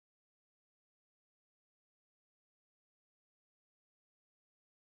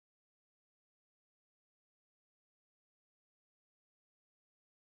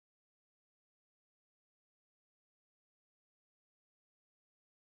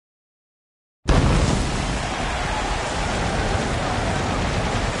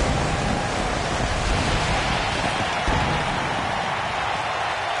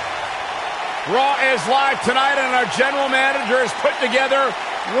Raw is live tonight, and our general manager has put together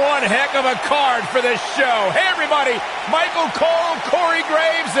one heck of a card for this show. Hey, everybody, Michael Cole, Corey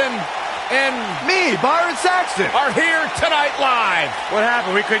Graves, and me, Byron Saxton, are here tonight live. What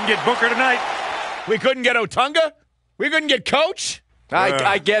happened? We couldn't get Booker tonight? We couldn't get Otunga? We couldn't get Coach?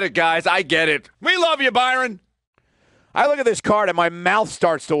 I get it, guys. I get it. We love you, Byron. I look at this card and my mouth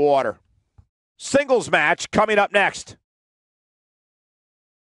starts to water. Singles match coming up next.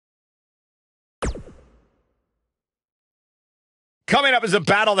 Coming up is a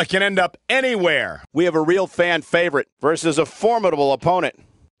battle that can end up anywhere. We have a real fan favorite versus a formidable opponent.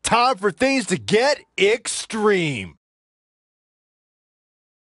 Time for things to get extreme.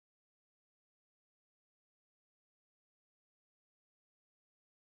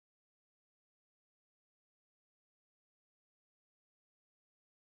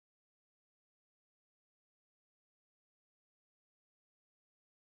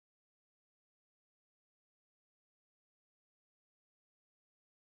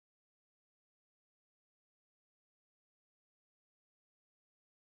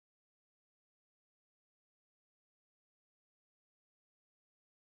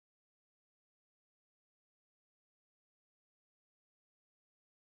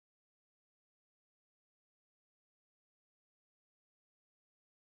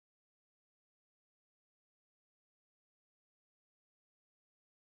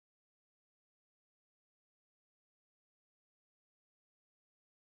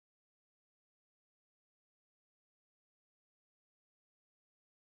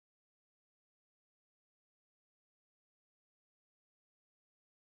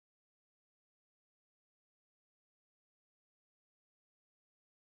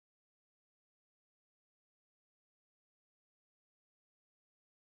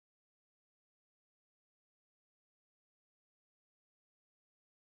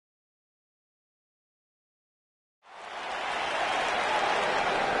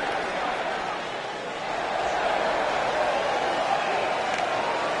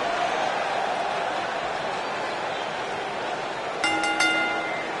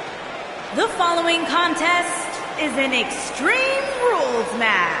 The following contest is an Extreme Rules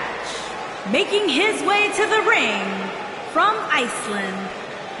match. Making his way to the ring from Iceland,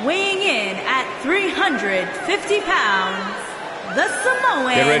 weighing in at 350 pounds, the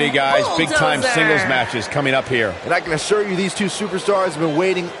Samoan Get ready, guys. Bulldozer. Big-time singles matches coming up here. And I can assure you these two superstars have been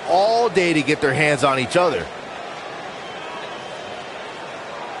waiting all day to get their hands on each other.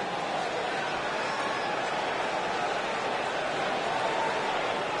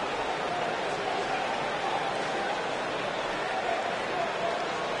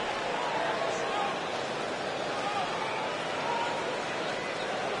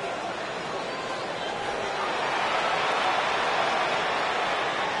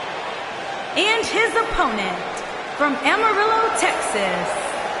 And his opponent from Amarillo,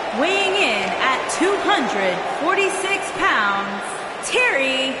 Texas, weighing in at 246 pounds,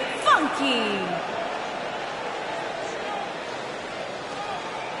 Terry Funky.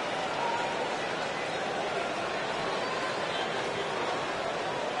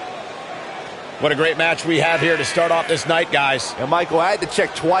 What a great match we have here to start off this night, guys. And Michael, I had to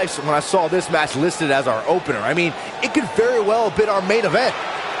check twice when I saw this match listed as our opener. I mean, it could very well have been our main event.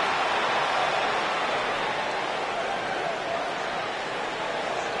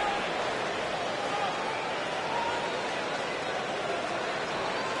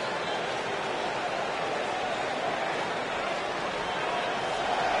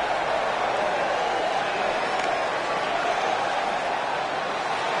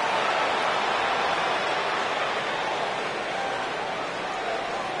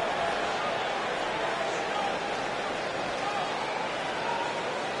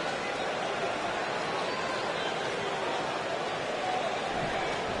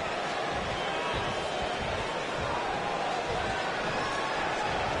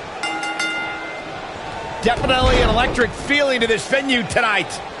 Definitely an electric feeling to this venue tonight.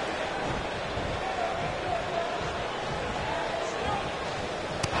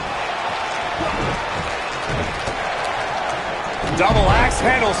 Double axe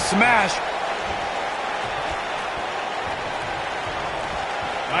handle smash.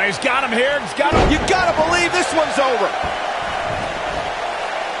 Oh, he's got him here. He's got him. You gotta believe this one's over.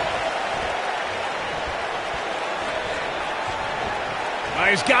 Oh,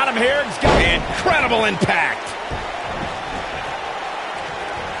 he's got him here. He's got incredible impact.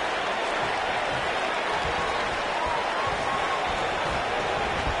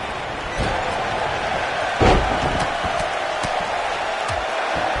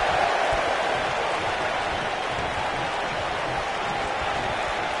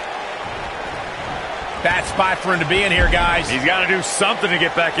 bad spot for him to be in here, guys. He's got to do something to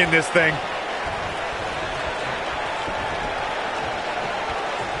get back in this thing.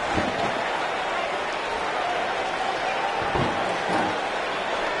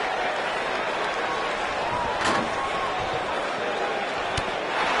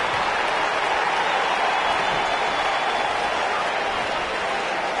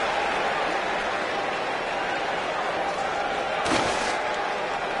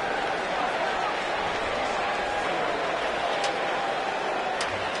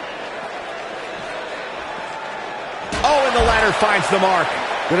 Oh, and the ladder finds the mark.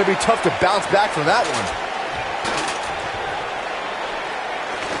 Gonna be tough to bounce back from that one.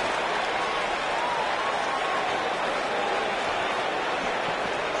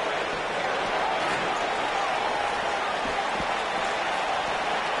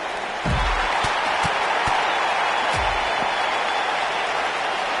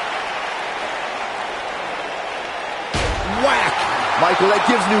 Whack! Michael, that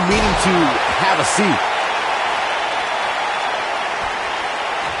gives new meaning to have a seat.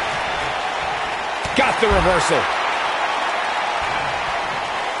 Got the reversal.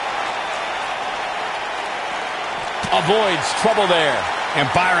 Avoids trouble there. And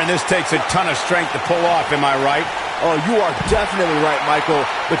Byron, this takes a ton of strength to pull off, am I right? Oh, you are definitely right, Michael.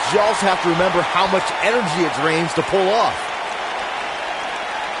 But you also have to remember how much energy it drains to pull off.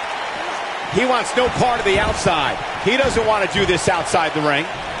 He wants no part of the outside. He doesn't want to do this outside the ring.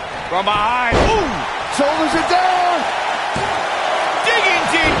 From behind. Ooh! Shoulders it down! Digging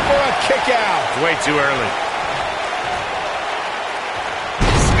deep for a kick out. Way too early.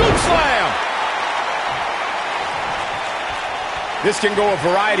 Scoop slam. This can go a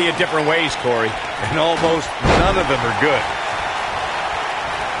variety of different ways, Corey. And almost none of them are good.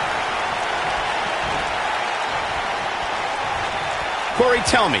 Corey,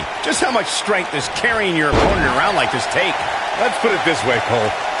 tell me, just how much strength does carrying your opponent around like this take? Let's put it this way,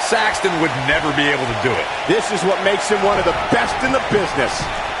 Cole. Saxton would never be able to do it. This is what makes him one of the best in the business.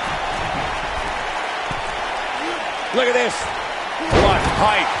 Look at this. What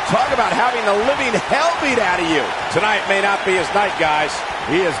height. Talk about having the living hell beat out of you. Tonight may not be his night, guys.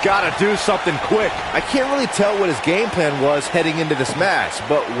 He has got to do something quick. I can't really tell what his game plan was heading into this match,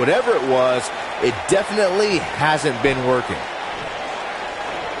 but whatever it was, it definitely hasn't been working.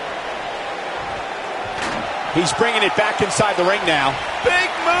 He's bringing it back inside the ring now.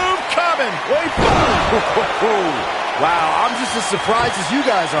 Big move coming. Wait for it. Wow, I'm just as surprised as you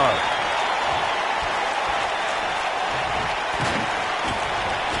guys are.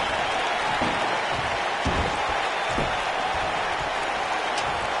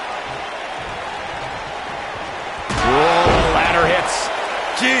 Whoa, ladder hits.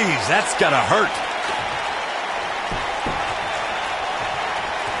 Jeez, that's gotta hurt.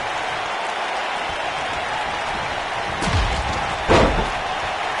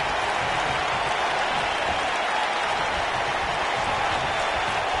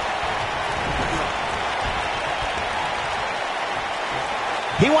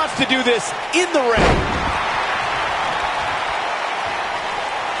 He wants to do this in the ring.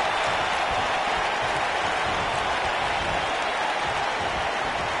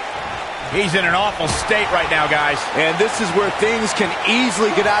 He's in an awful state right now, guys. And this is where things can easily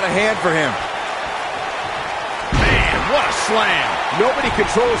get out of hand for him. Man, what a slam. Nobody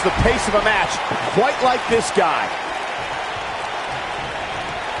controls the pace of a match quite like this guy.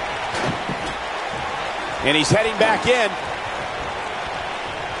 And he's heading back in.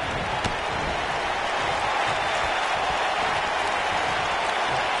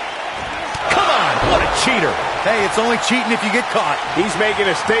 Come on, what a cheater. Hey, it's only cheating if you get caught. He's making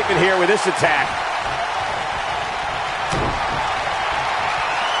a statement here with this attack.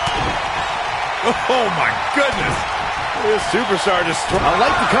 Oh, my goodness. This superstar just... I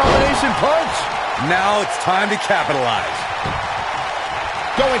like the combination punch. Now it's time to capitalize.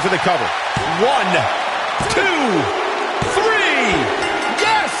 Going for the cover. 1, 2, 3.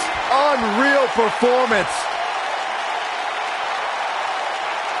 Yes! Unreal performance.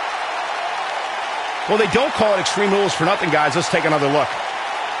 Well, they don't call it Extreme Rules for nothing, guys. Let's take another look.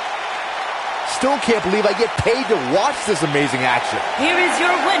 Still can't believe I get paid to watch this amazing action. Here is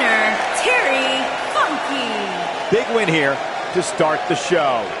your winner, Terry Funky. Big win here to start the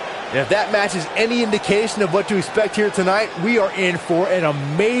show. And if that match is any indication of what to expect here tonight, we are in for an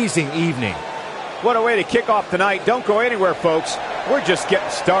amazing evening. What a way to kick off tonight. Don't go anywhere, folks. We're just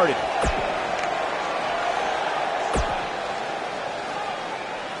getting started.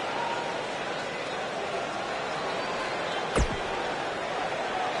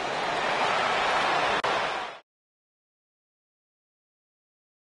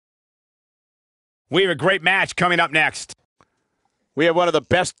 We have a great match coming up next. We have one of the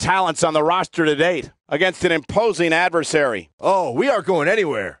best talents on the roster to date against an imposing adversary. Oh, we aren't going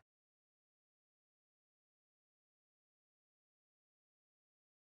anywhere.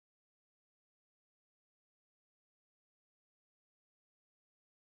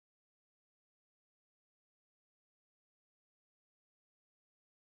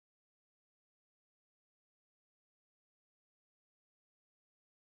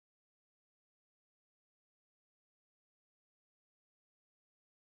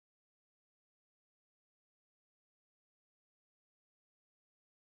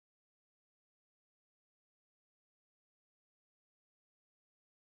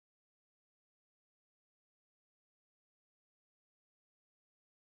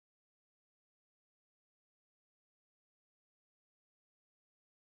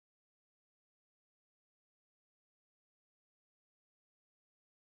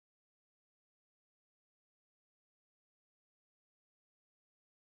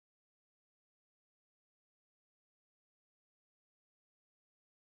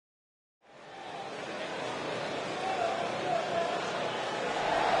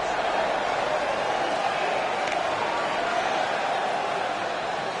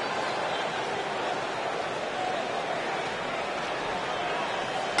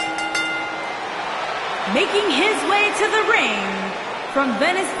 Making his way to the ring from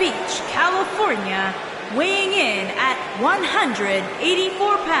Venice Beach, California, weighing in at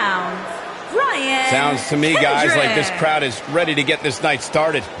 184 pounds, Brian Sounds to me, guys, like this Kendrick. crowd is ready to get this night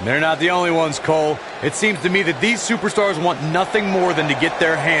started. They're not the only ones, Cole. It seems to me that these superstars want nothing more than to get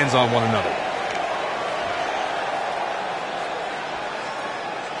their hands on one another.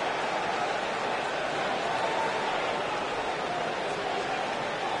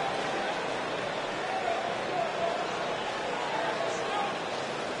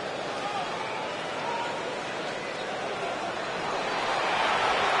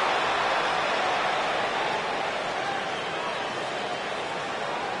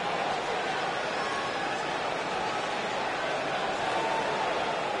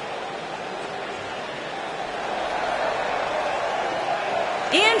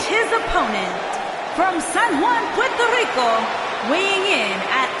 And his opponent from San Juan, Puerto Rico, weighing in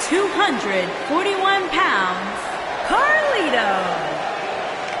at 241 pounds, Carlito.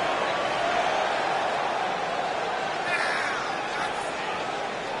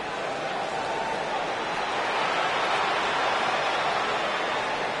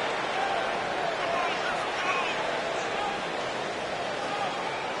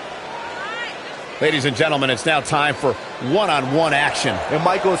 Ladies and gentlemen, it's now time for one-on-one action. And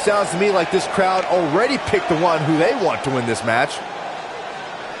Michael, it sounds to me like this crowd already picked the one who they want to win this match.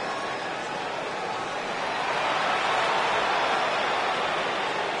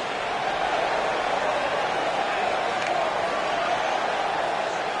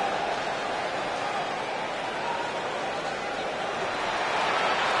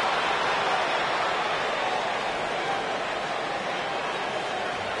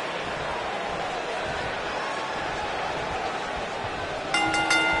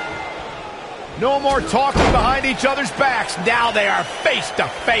 No more talking behind each other's backs. Now they are face to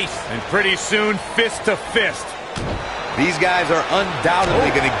face. And pretty soon, fist to fist. These guys are undoubtedly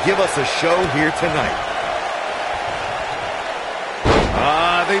going to give us a show here tonight.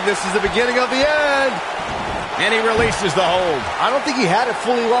 I think this is the beginning of the end. And he releases the hold. I don't think he had it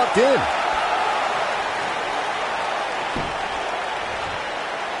fully locked in.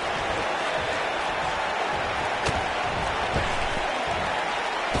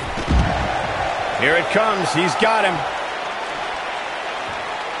 Here it comes. He's got him.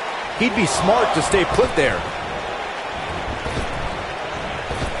 He'd be smart to stay put there.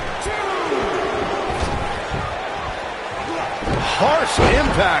 Harsh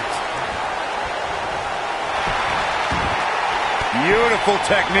impact. Beautiful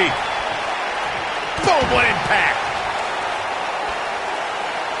technique. Boom, what impact.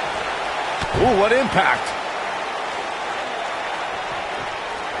 Ooh, what impact.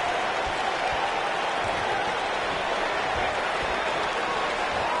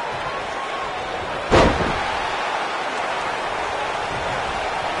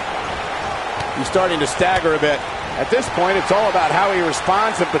 He's starting to stagger a bit. At this point, it's all about how he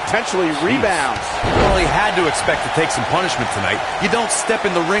responds and potentially rebounds. Well, he had to expect to take some punishment tonight. You don't step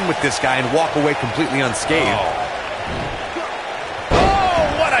in the ring with this guy and walk away completely unscathed. Oh,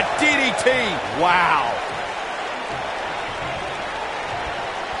 what a DDT. Wow.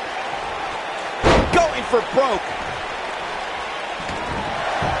 Going for broke.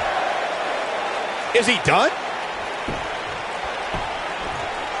 Is he done?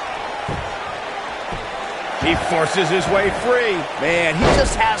 He forces his way free. Man, he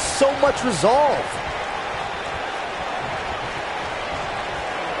just has so much resolve.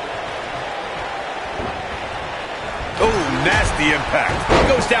 Oh, nasty impact. He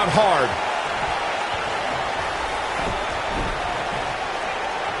goes down hard.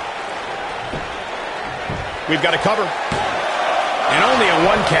 We've got a cover. And only a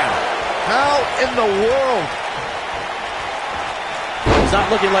 1 count. How in the world? He's not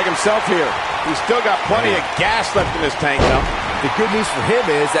looking like himself here. He's still got plenty of gas left in his tank, though. The good news for him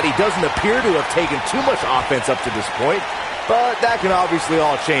is that he doesn't appear to have taken too much offense up to this point, but that can obviously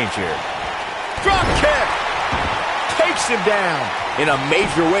all change here. Drop kick. Takes him down. In a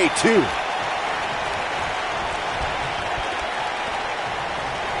major way, too.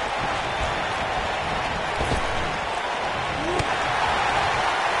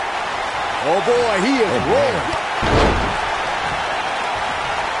 Oh boy, he is rolling.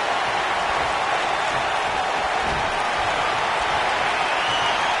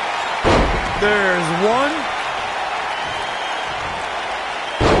 There's one.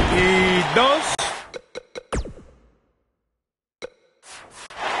 Y dos.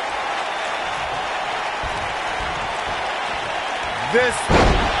 This,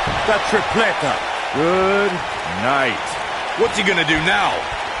 the tripleta. Good night. What's he gonna do now?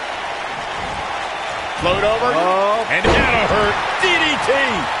 Float over. Oh. And that'll hurt. DDT.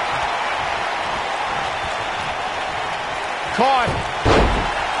 Caught.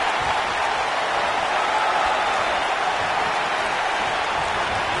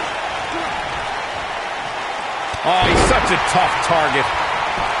 Oh, he's such a tough target.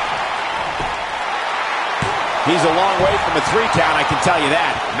 He's a long way from a 3 count, I can tell you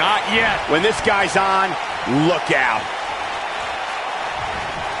that. Not yet. When this guy's on, look out.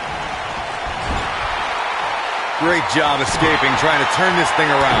 Great job escaping, trying to turn this thing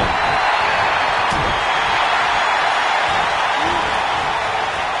around.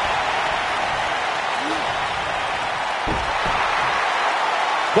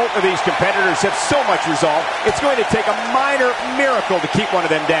 Both of these competitors have so much resolve, it's going to take a minor miracle to keep one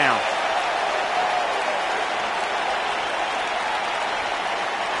of them down.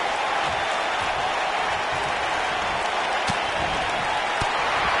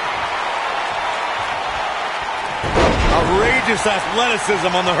 Outrageous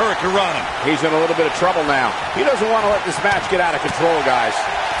athleticism on the Hurricanrana. He's in a little bit of trouble now. He doesn't want to let this match get out of control, guys.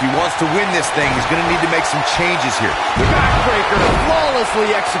 If he wants to win this thing, he's going to need to make some changes here. The backbreaker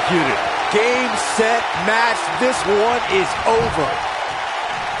flawlessly executed. Game, set, match. This one is over.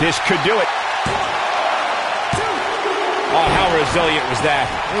 This could do it. Oh, how resilient was that?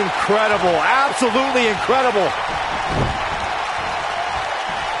 Incredible. Absolutely incredible.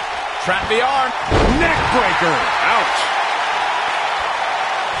 Trap the arm. Neck breaker. Ouch.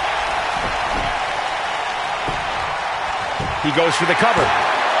 He goes for the cover.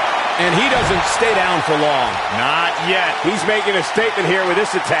 And he doesn't stay down for long. Not yet. He's making a statement here with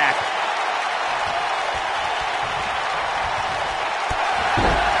this attack.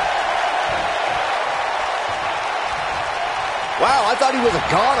 Wow, I thought he was a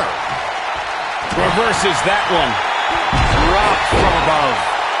goner. Reverses that one. Dropped from above.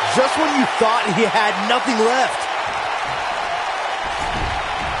 Just when you thought he had nothing left.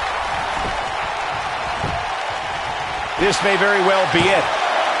 This may very well be it.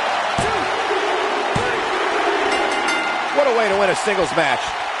 What a way to win a singles match.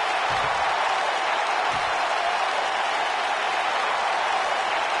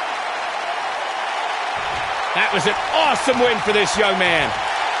 That was an awesome win for this young man.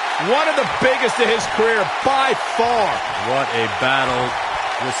 One of the biggest of his career by far. What a battle.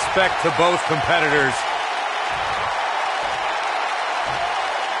 Respect to both competitors.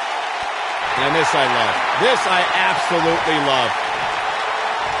 And this I love. This I absolutely love.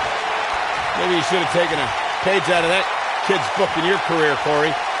 Maybe you should have taken a page out of that kid's book in your career,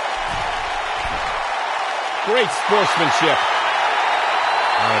 Corey. Great sportsmanship.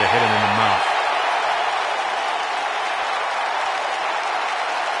 I would have hit him in the mouth.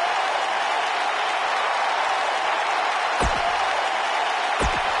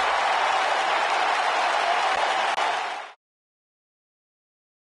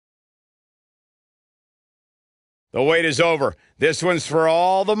 The wait is over. This one's for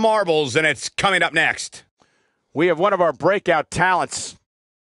all the marbles, and it's coming up next. We have one of our breakout talents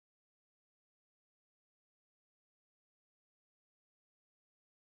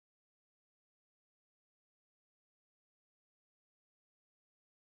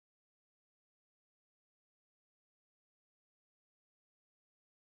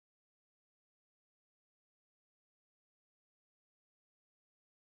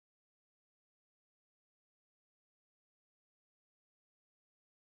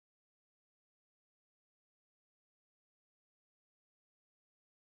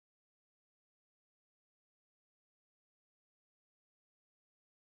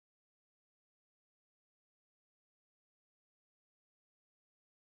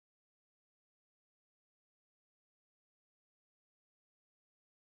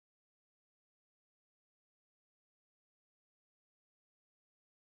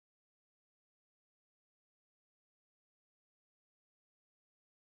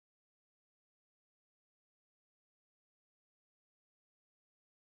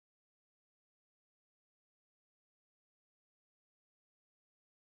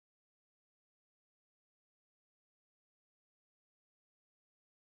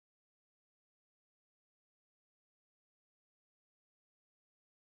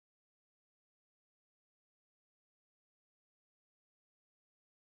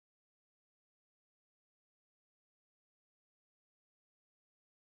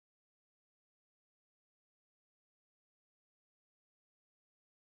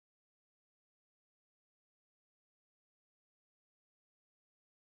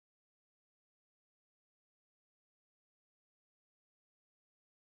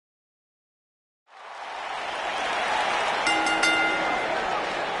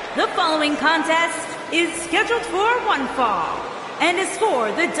The following contest is scheduled for one fall and is for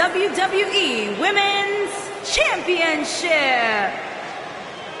the WWE Women's Championship.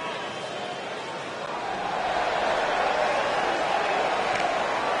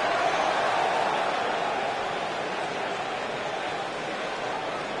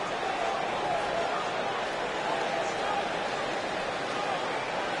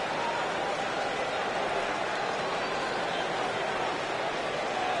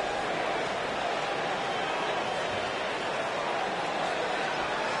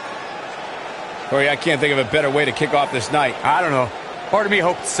 Corey, I can't think of a better way to kick off this night. I don't know. Part of me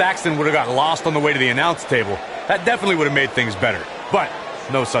hoped Saxton would have got lost on the way to the announce table. That definitely would have made things better. But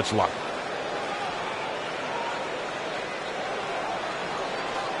no such luck.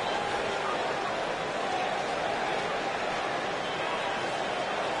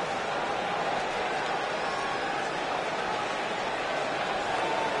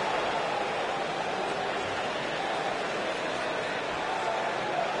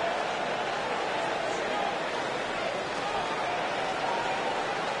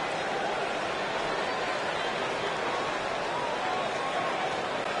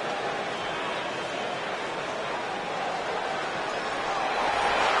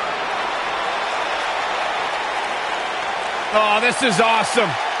 Oh, this is awesome.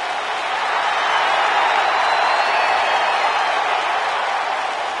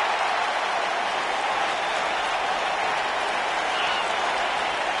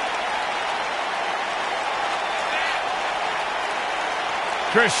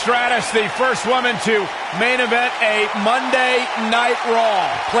 Trish Stratus, the first woman to main event a Monday Night Raw.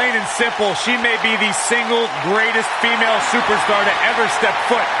 Plain and simple, she may be the single greatest female superstar to ever step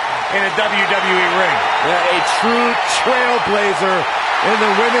foot in a WWE ring. Yeah, a true trailblazer in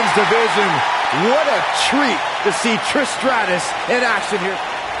the women's division. What a treat to see Trish Stratus in action here.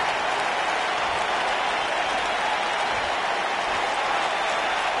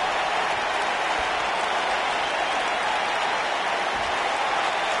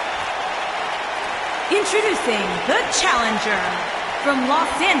 Introducing the challenger from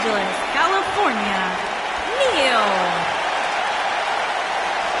Los Angeles, California, Neil.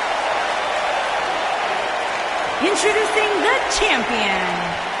 Introducing the champion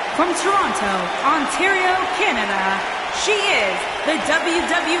from Toronto, Ontario, Canada. She is the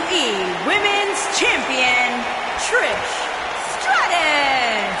WWE Women's Champion, Trish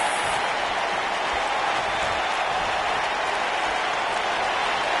Stratus.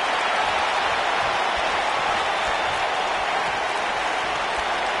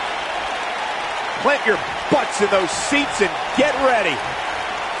 Plant your butts in those seats and get ready.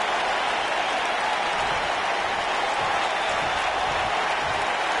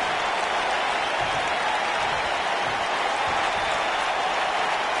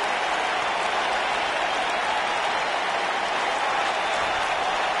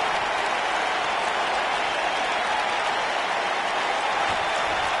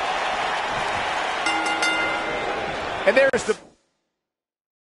 And there's the...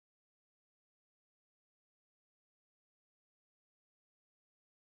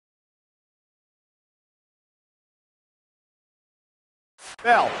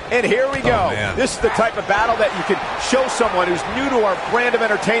 And here we go. This is the type of battle that you can show someone who's new to our brand of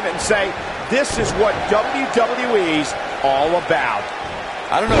entertainment and say, this is what WWE's all about.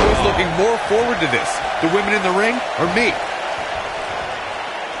 I don't know who's looking more forward to this, the women in the ring or me.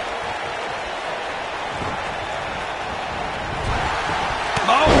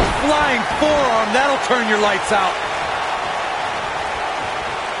 Oh, flying forearm, that'll turn your lights out.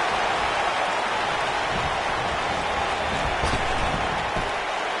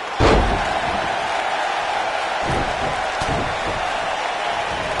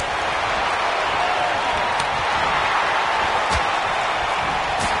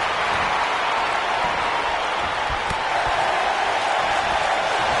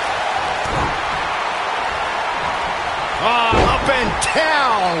 Up and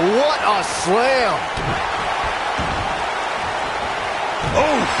down. What a slam.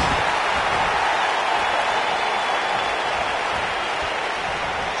 Oh.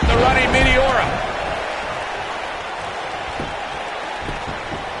 The running Meteora.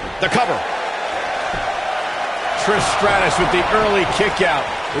 The cover. Trish Stratus with the early kick out.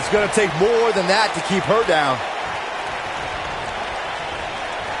 It's going to take more than that to keep her down.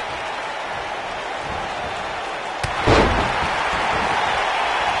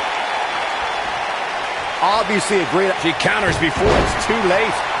 Obviously a great... She counters before it's too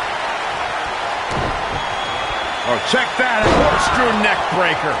late. Oh, check that. Corkscrew neck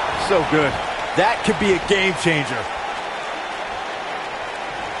breaker. So good. That could be a game changer.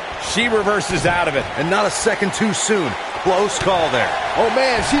 She reverses out of it. And not a second too soon. Close call there. Oh,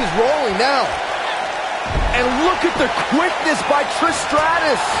 man, she's rolling now. And look at the quickness by Trish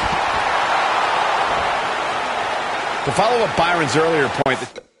Stratus. To follow up Byron's earlier point,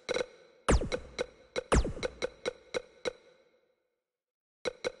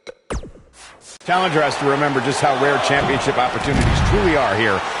 challenger has to remember just how rare championship opportunities truly are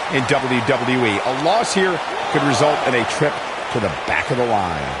here in WWE. A loss here could result in a trip to the back of the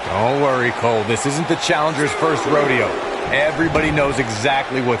line. Don't worry, Cole. This isn't the challenger's first rodeo. Everybody knows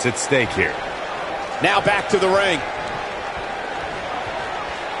exactly what's at stake here. Now back to the ring.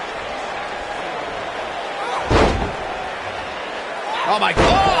 Oh, my God!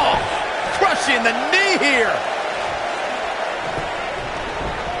 Oh, crushing the knee here.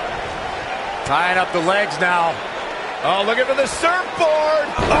 Tying up the legs now. Oh, looking for the surfboard.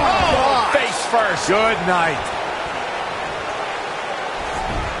 Oh, face first. Good night.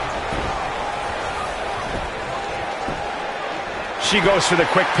 She goes for the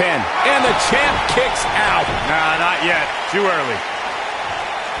quick pin. And the champ kicks out. Nah, not yet. Too early.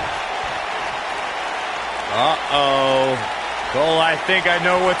 Uh-oh. Cole, I think I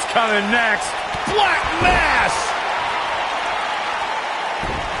know what's coming next. Black Mass.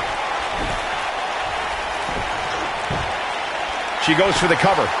 She goes for the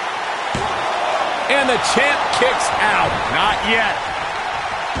cover. And the champ kicks out. Not yet.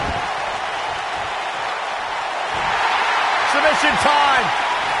 Submission time.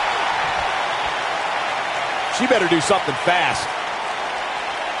 She better do something fast.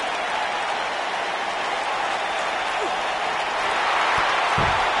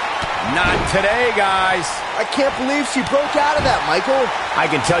 Not today, guys. I can't believe she broke out of that, Michael. I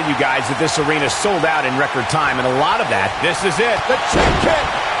can tell you guys that this arena sold out in record time, and a lot of that. This is it. The champ kick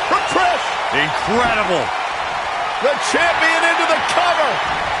from Trish. Incredible. The champion into the cover.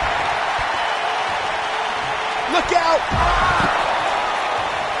 Look out.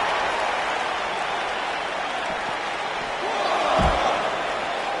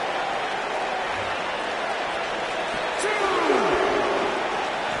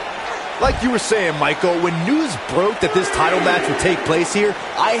 Like you were saying, Michael, when news broke that this title match would take place here,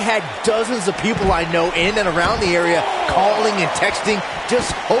 I had dozens of people I know in and around the area calling and texting,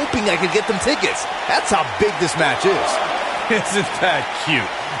 just hoping I could get them tickets. That's how big this match is. Isn't that cute?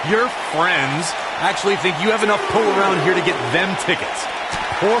 Your friends actually think you have enough pull around here to get them tickets.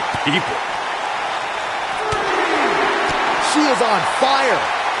 Poor people. She is on fire.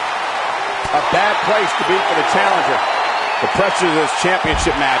 A bad place to be for the challenger. The pressure of this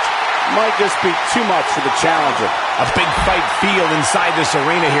championship match might just be too much for the challenger. A big fight feel inside this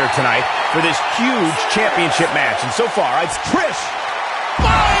arena here tonight for this huge championship match. And so far, it's Trish.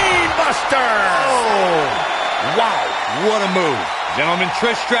 Spinebuster! Oh, wow, what a move. Gentlemen,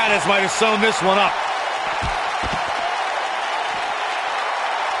 Trish Stratus might have sewn this one up.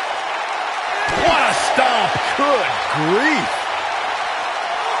 What a stomp! Good grief.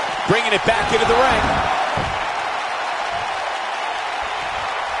 Bringing it back into the ring.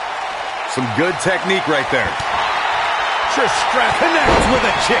 Some good technique right there. Trish Stratus Connects with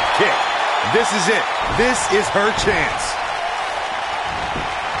a chick kick. This is it. This is her chance.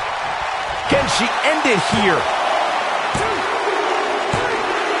 Can she end it here?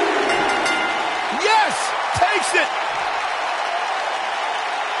 Yes! Takes it!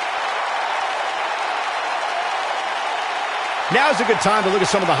 Now's a good time to look at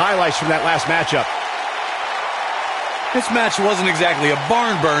some of the highlights from that last matchup. This match wasn't exactly a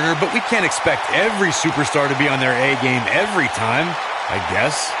barn burner, but we can't expect every superstar to be on their A game every time, I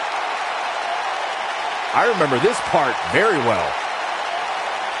guess. I remember this part very well.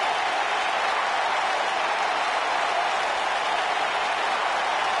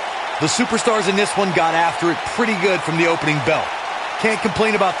 The superstars in this one got after it pretty good from the opening bell. Can't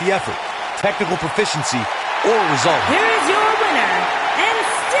complain about the effort, technical proficiency, or result. Here is your winner, and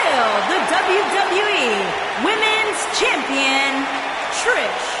still the WWE Women's Champion,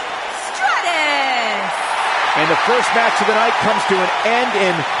 Trish Stratus. And the first match of the night comes to an end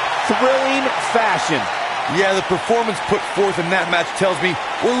in thrilling fashion. Yeah, the performance put forth in that match tells me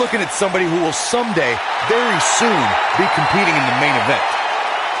we're looking at somebody who will someday, very soon, be competing in the main event.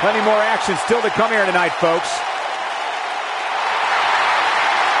 Plenty more action still to come here tonight, folks.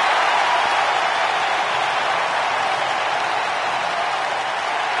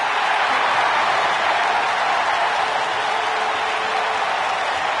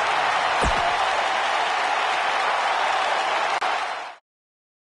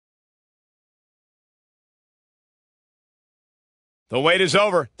 The wait is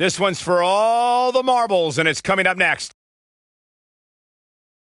over. This one's for all the marbles, and it's coming up next.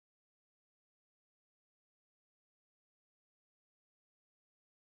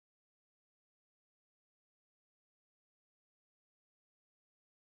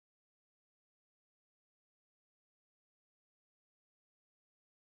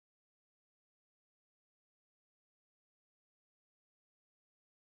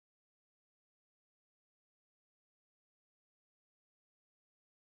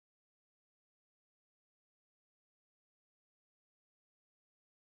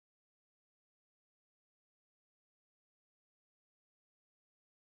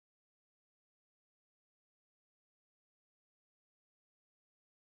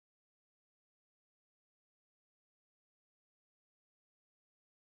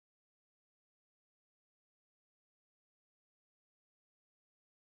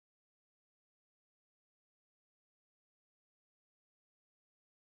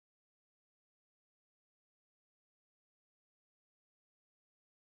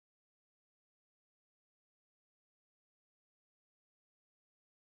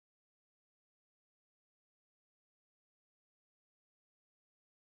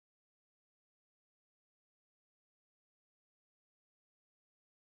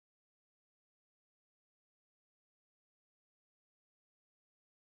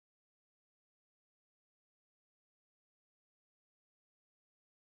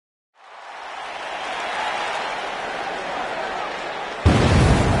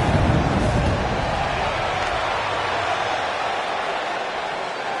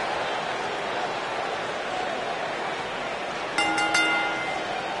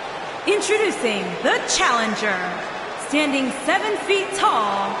 Introducing the challenger, standing 7 feet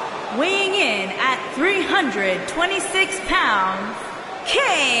tall, weighing in at 326 pounds,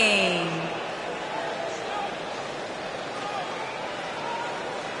 Kane.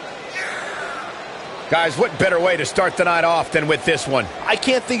 Guys, what better way to start the night off than with this one? I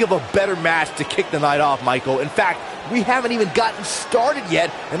can't think of a better match to kick the night off, Michael. In fact, we haven't even gotten started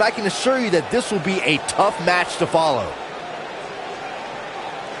yet, and I can assure you that this will be a tough match to follow.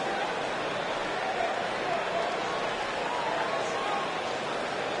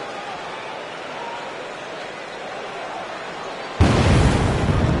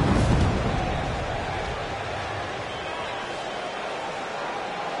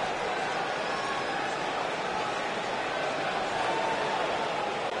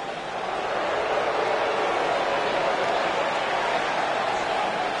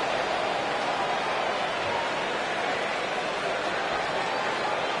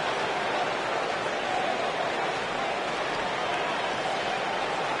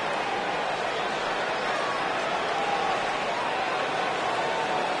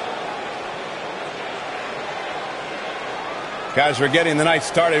 Guys, we're getting the night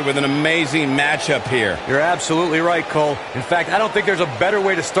started with an amazing matchup here. You're absolutely right, Cole. In fact, I don't think there's a better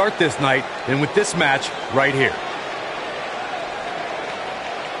way to start this night than with this match right here.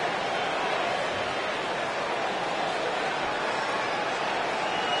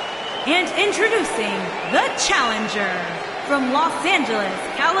 And introducing the challenger from Los Angeles,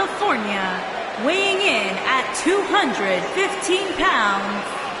 California, weighing in at 215 pounds,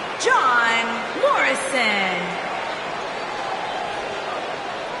 John Morrison.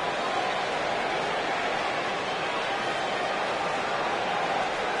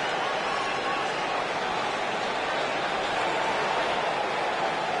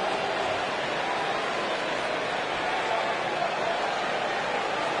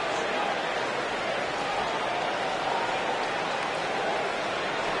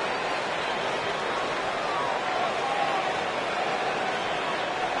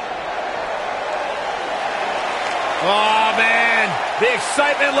 Oh, man, the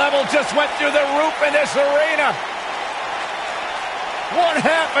excitement level just went through the roof in this arena. One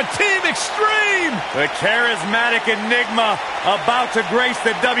half of Team Extreme. The charismatic enigma about to grace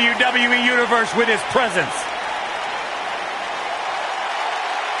the WWE Universe with his presence.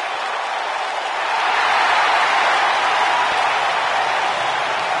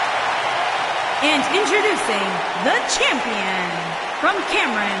 And introducing the champion from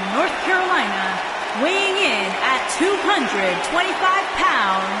Cameron, North Carolina, weighing in at 225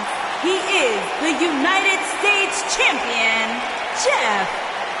 pounds, he is the United States champion, Jeff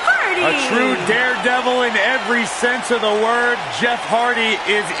Hardy. A true daredevil in every sense of the word, Jeff Hardy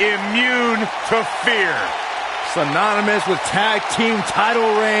is immune to fear. Synonymous with tag team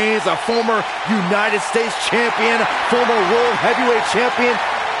title reigns, a former United States champion, former world heavyweight champion.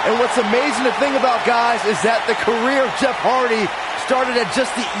 And what's amazing to think about, guys, is that the career of Jeff Hardy started at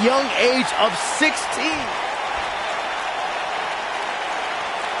just the young age of 16.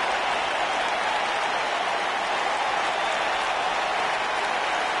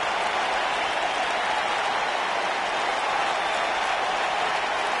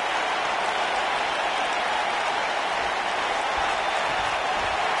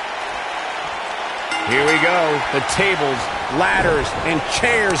 Here we go. The tables, ladders, and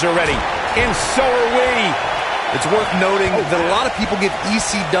chairs are ready. And so are we. It's worth noting that a lot of people give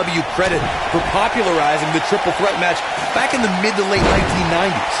ECW credit for popularizing the triple threat match back in the mid to late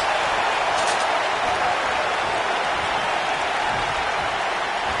 1990s.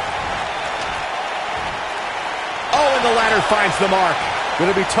 Oh, and the ladder finds the mark.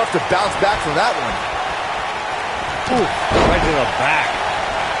 Gonna be tough to bounce back from that one. Ooh, right to the back.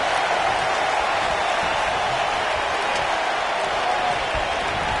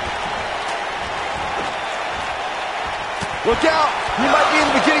 Look out! He might be in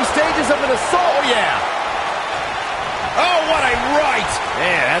the beginning stages of an assault. Oh, yeah. Oh, what a right.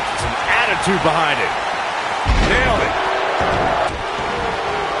 Man, that's some attitude behind it. Nailed it.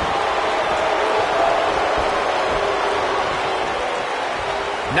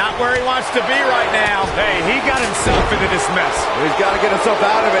 Not where he wants to be right now. Hey, he got himself into this mess. He's got to get himself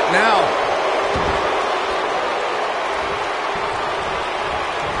out of it now.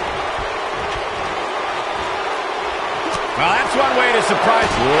 Well, that's one way to surprise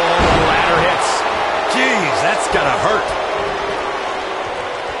you. Whoa, the ladder hits. Jeez, that's gotta hurt.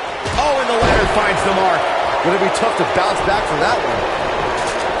 Oh, and the ladder finds the mark. Gonna be tough to bounce back from that one.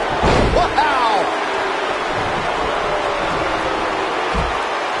 Wow!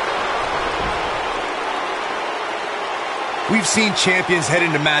 We've seen champions head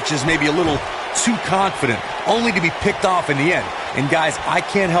into matches maybe a little too confident, only to be picked off in the end. And guys, I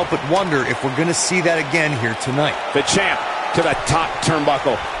can't help but wonder if we're going to see that again here tonight. The champ to the top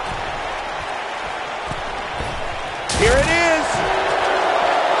turnbuckle. Here it is.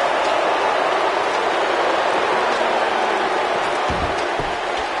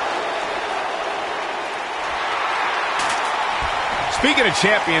 Speaking of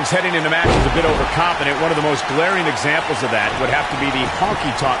champions heading into matches a bit overconfident, one of the most glaring examples of that would have to be the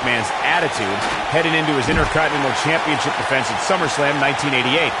Honky Tonk Man's attitude heading into his Intercontinental Championship defense at SummerSlam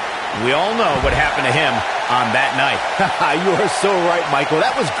 1988. We all know what happened to him on that night. You are so right, Michael.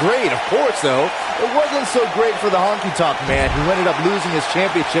 That was great, of course, though. It wasn't so great for the Honky Tonk Man, who ended up losing his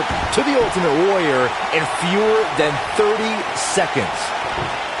championship to the Ultimate Warrior in fewer than 30 seconds.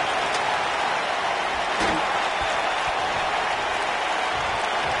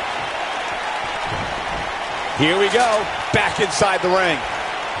 Here we go, back inside the ring.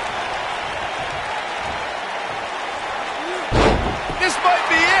 This might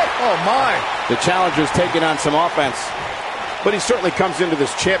be it. Oh, my. The challenger's taking on some offense, but he certainly comes into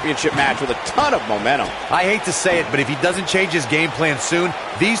this championship match with a ton of momentum. I hate to say it, but if he doesn't change his game plan soon,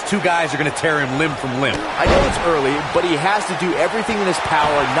 these two guys are going to tear him limb from limb. I know it's early, but he has to do everything in his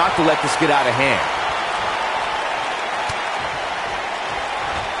power not to let this get out of hand.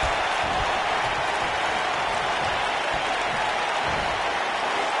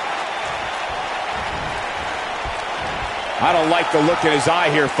 I don't like the look in his eye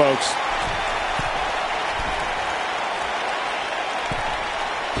here, folks.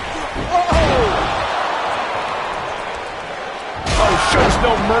 Oh, shows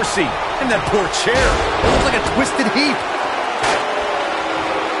no mercy. And that poor chair. It looks like a twisted heap.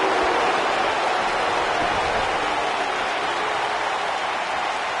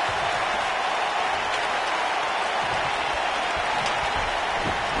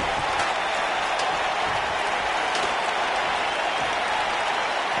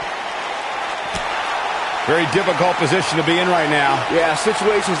 Very difficult position to be in right now. Yeah,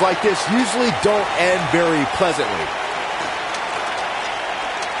 situations like this usually don't end very pleasantly.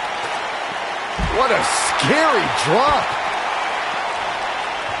 What a scary drop.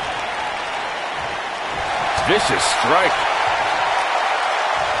 Vicious strike.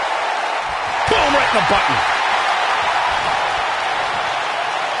 Boom, right in the button.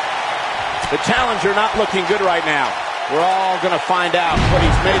 The challenger not looking good right now. We're all going to find out what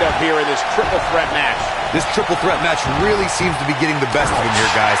he's made of here in this triple threat match. This triple threat match really seems to be getting the best of him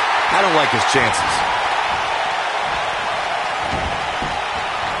here, guys. I don't like his chances.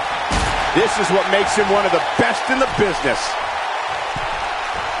 This is what makes him one of the best in the business.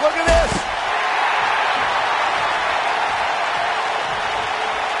 Look at this.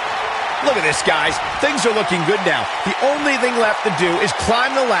 Look at this, guys. Things are looking good now. The only thing left to do is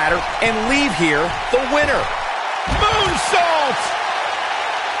climb the ladder and leave here the winner. Moonsault!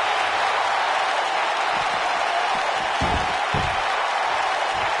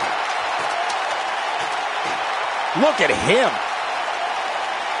 Look at him.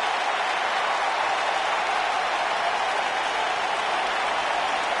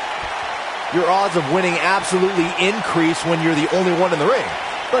 Your odds of winning absolutely increase when you're the only one in the ring.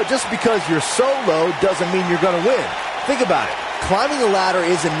 But just because you're so low doesn't mean you're going to win. Think about it. Climbing the ladder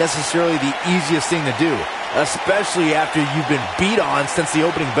isn't necessarily the easiest thing to do, especially after you've been beat on since the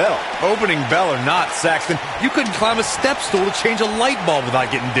opening bell. Opening bell or not, Saxton, you couldn't climb a step stool to change a light bulb without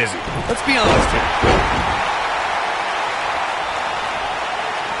getting dizzy. Let's be honest here.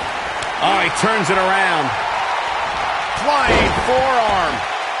 Oh, he turns it around. Flying forearm.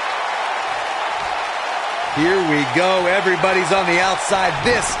 Here we go. Everybody's on the outside.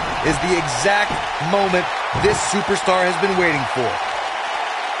 This is the exact moment this superstar has been waiting for.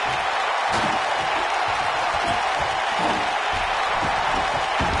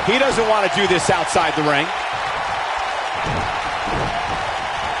 He doesn't want to do this outside the ring.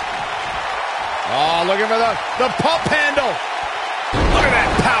 Oh, looking for the pump handle. Look at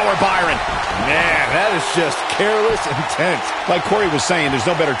that power, Byron. Man, that is just careless intent. Like Corey was saying, there's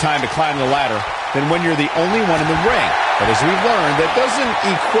no better time to climb the ladder than when you're the only one in the ring. But as we've learned, that doesn't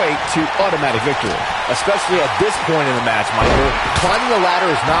equate to automatic victory. Especially at this point in the match, Michael. Climbing the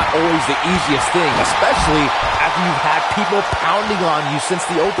ladder is not always the easiest thing, especially after you've had people pounding on you since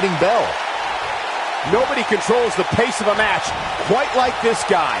the opening bell. Nobody controls the pace of a match quite like this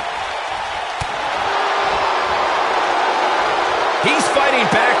guy. He's fighting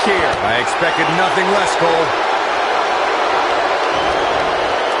back here. I expected nothing less, Cole.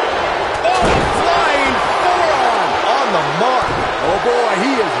 Oh, flying forearm. On the mark. Oh boy,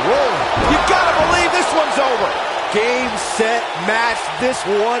 he is rolling. You gotta believe this one's over. Game, set, match. This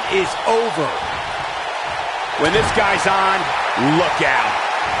one is over. When this guy's on, look out.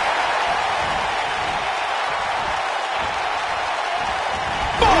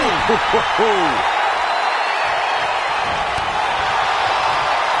 Boom!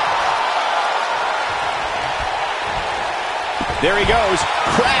 There he goes,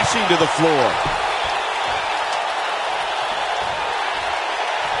 crashing to the floor.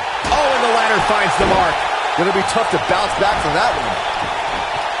 Oh, and the ladder finds the mark. Gonna be tough to bounce back from that one.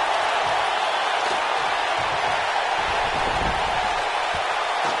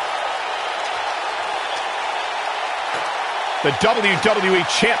 The WWE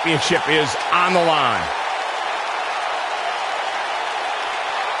Championship is on the line.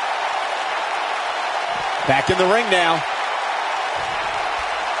 Back in the ring now.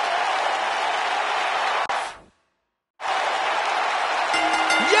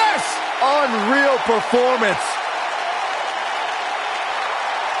 Yes! Unreal performance.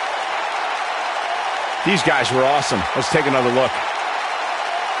 These guys were awesome. Let's take another look.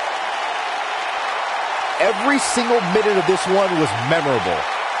 Every single minute of this one was memorable.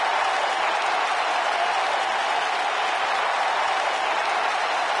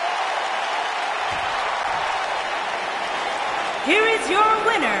 Here is your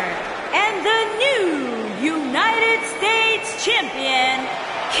winner and the new United States Champion,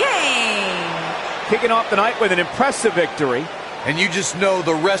 Kane. Kicking off the night with an impressive victory. And you just know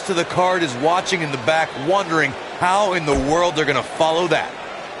the rest of the card is watching in the back, wondering how in the world they're going to follow that.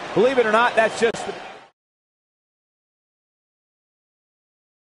 Believe it or not, that's just the...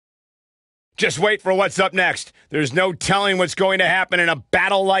 Just wait for what's up next. There's no telling what's going to happen in a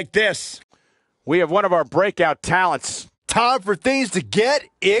battle like this. We have one of our breakout talents. Time for things to get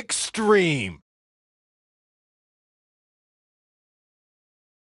extreme.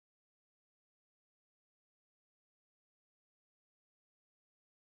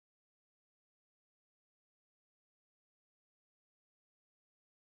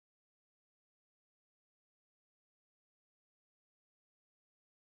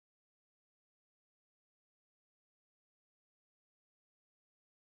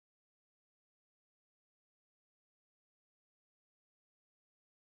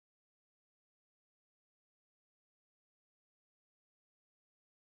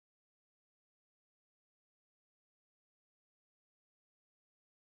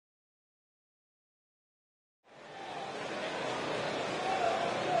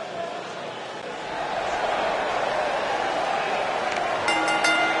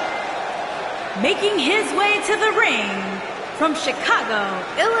 Making his way to the ring from Chicago,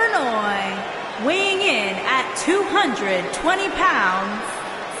 Illinois, weighing in at 220 pounds,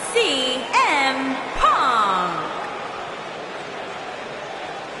 CM Punk.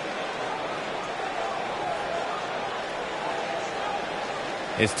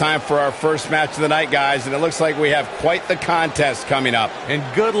 It's time for our first match of the night, guys, and it looks like we have quite the contest coming up. And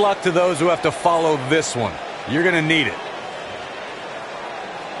good luck to those who have to follow this one. You're going to need it.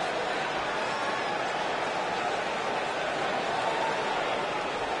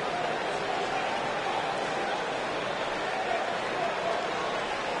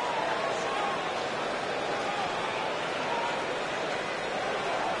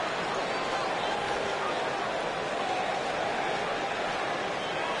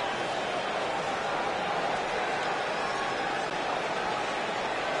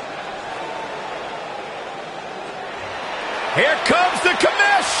 Here comes the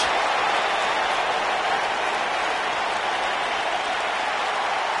commish.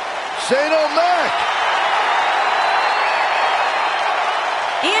 Shane O'Mac.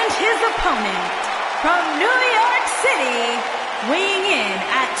 And his opponent from New York City, weighing in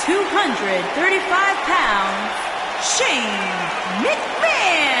at 235 pounds, Shane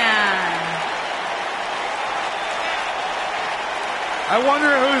McMahon. I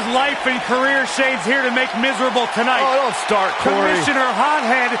wonder whose life and career Shane's here to make miserable tonight. Oh, don't start, Corey. Commissioner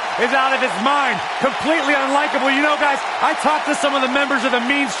Hothead is out of his mind. Completely unlikable. You know, guys, I talked to some of the members of the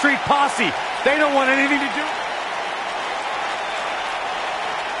Mean Street Posse. They don't want anything to do.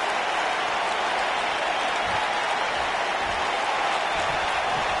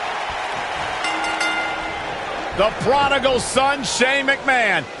 The prodigal son, Shane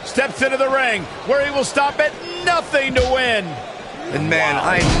McMahon, steps into the ring where he will stop at nothing to win. And man,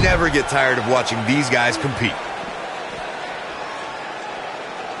 I never get tired of watching these guys compete.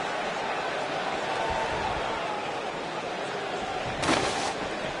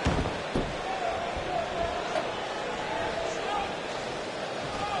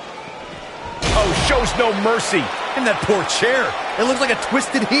 Oh, shows no mercy. And that poor chair. It looks like a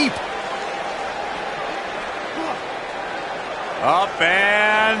twisted heap. Up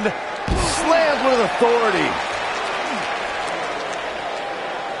and slams with authority.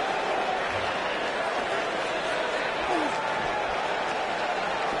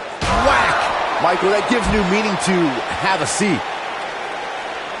 Whack! Michael, that gives new meaning to have a seat.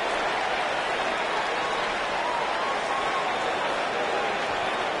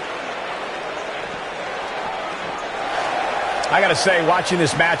 I gotta say, watching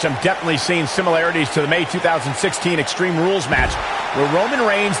this match, I'm definitely seeing similarities to the May 2016 Extreme Rules match, where Roman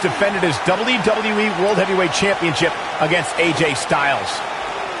Reigns defended his WWE World Heavyweight Championship against AJ Styles.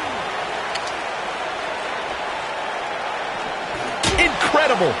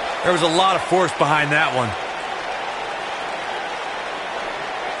 Incredible! There was a lot of force behind that one.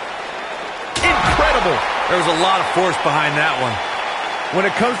 Incredible! There was a lot of force behind that one. When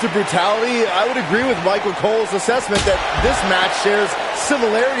it comes to brutality, I would agree with Michael Cole's assessment that this match shares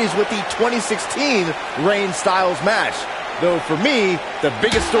similarities with the 2016 Reigns-Styles match. Though for me, the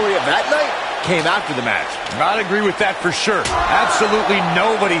biggest story of that night came after the match. I'd agree with that for sure. Absolutely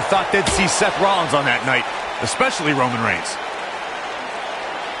nobody thought they'd see Seth Rollins on that night, especially Roman Reigns.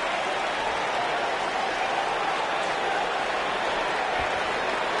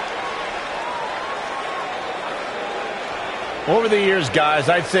 Over the years, guys,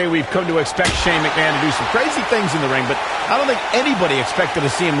 I'd say we've come to expect Shane McMahon to do some crazy things in the ring, but I don't think anybody expected to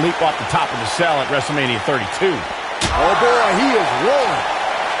see him leap off the top of the cell at WrestleMania 32. Oh boy, he is rolling.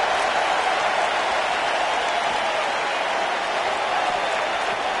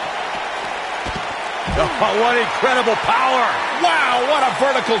 Oh, what incredible power! Wow, what a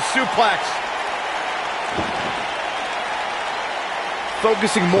vertical suplex!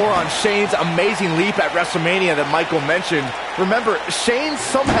 Focusing more on Shane's amazing leap at WrestleMania that Michael mentioned. Remember, Shane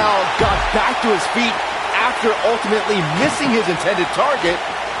somehow got back to his feet after ultimately missing his intended target,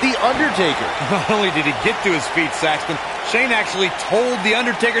 The Undertaker. Not only did he get to his feet, Saxton, Shane actually told The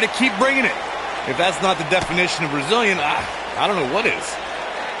Undertaker to keep bringing it. If that's not the definition of Brazilian, I don't know what is.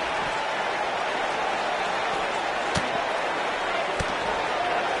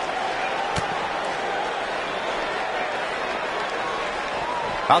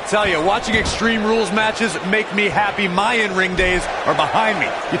 I'll tell you, watching Extreme Rules matches make me happy. My in-ring days are behind me.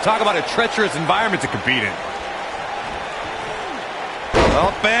 You talk about a treacherous environment to compete in.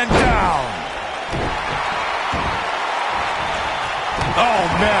 Up and down. Oh,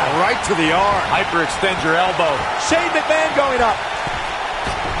 man. Right to the arm. Hyperextend your elbow. Shane McMahon going up.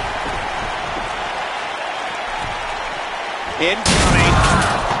 Incoming.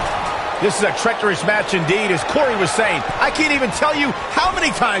 This is a treacherous match indeed, as Corey was saying. I can't even tell you how many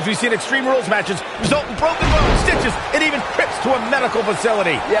times we've seen Extreme Rules matches result in broken bones, stitches, and even trips to a medical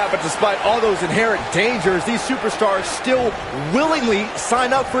facility. Yeah, but despite all those inherent dangers, these superstars still willingly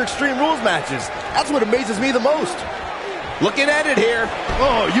sign up for Extreme Rules matches. That's what amazes me the most. Looking at it here.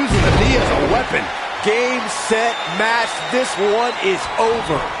 Oh, using the knee as a weapon. Game, set, match. This one is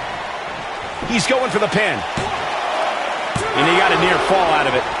over. He's going for the pin. And he got a near fall out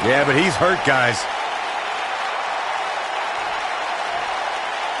of it. Yeah, but he's hurt, guys.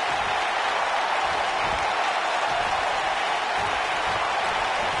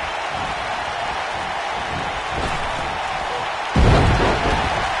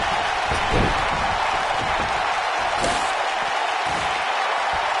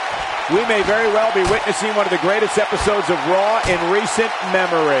 We may very well be witnessing one of the greatest episodes of Raw in recent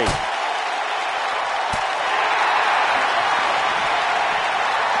memory.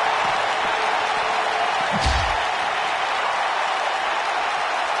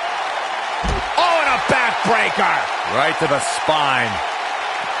 Breaker. Right to the spine.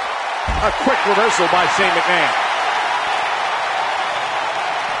 A quick reversal by Shane McMahon.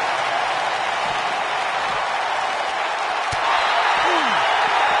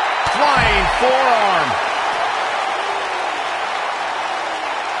 Flying forearm.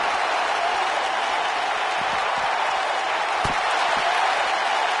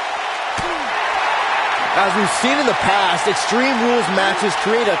 As we've seen in the past, Extreme Rules matches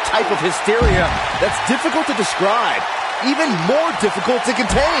create a type of hysteria that's difficult to describe, even more difficult to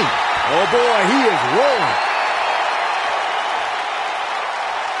contain. Oh boy, he is rolling.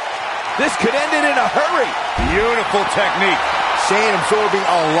 This could end it in a hurry. Beautiful technique. Shane absorbing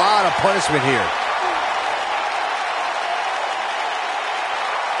a lot of punishment here.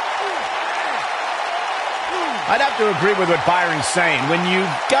 I'd have to agree with what Byron's saying. When you've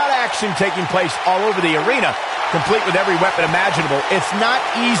got action taking place all over the arena, complete with every weapon imaginable, it's not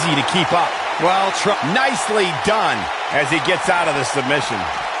easy to keep up. Well, nicely done as he gets out of the submission.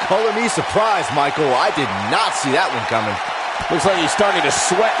 Color me surprised, Michael. I did not see that one coming. Looks like he's starting to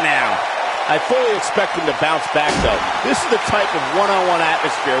sweat now. I fully expect him to bounce back, though. This is the type of one-on-one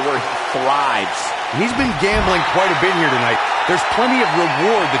atmosphere where he thrives. He's been gambling quite a bit here tonight. There's plenty of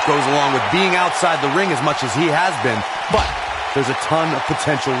reward that goes along with being outside the ring as much as he has been, but there's a ton of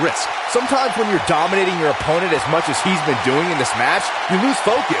potential risk. Sometimes when you're dominating your opponent as much as he's been doing in this match, you lose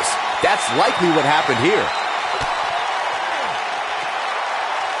focus. That's likely what happened here.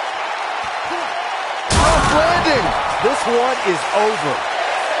 Rough landing. This one is over.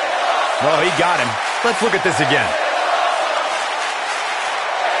 Oh, he got him. Let's look at this again.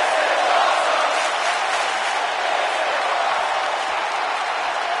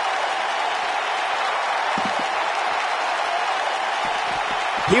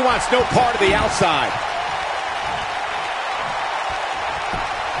 He wants no part of the outside.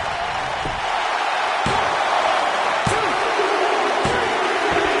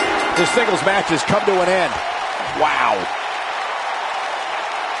 The singles match has come to an end. Wow.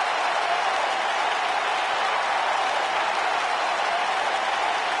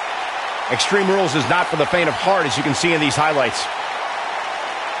 Extreme Rules is not for the faint of heart, as you can see in these highlights.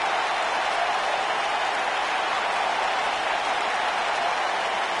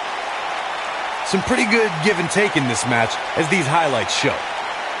 Some pretty good give and take in this match, as these highlights show.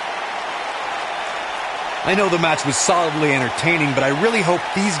 I know the match was solidly entertaining, but I really hope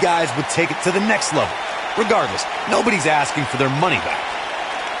these guys would take it to the next level. Regardless, nobody's asking for their money back.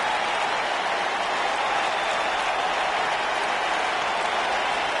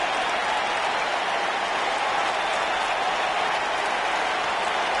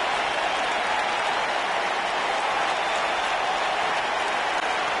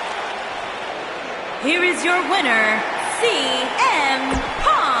 Here is your winner, CM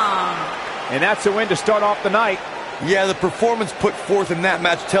Punk. And that's a win to start off the night. Yeah, the performance put forth in that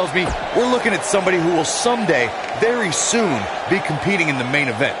match tells me we're looking at somebody who will someday, very soon, be competing in the main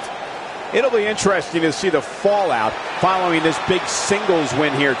event. It'll be interesting to see the fallout following this big singles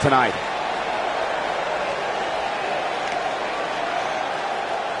win here tonight.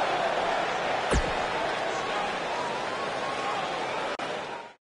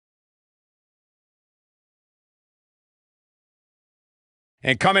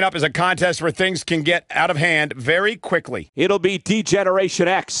 And coming up is a contest where things can get out of hand very quickly. It'll be D-Generation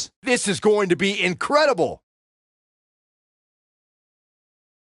X. This is going to be incredible.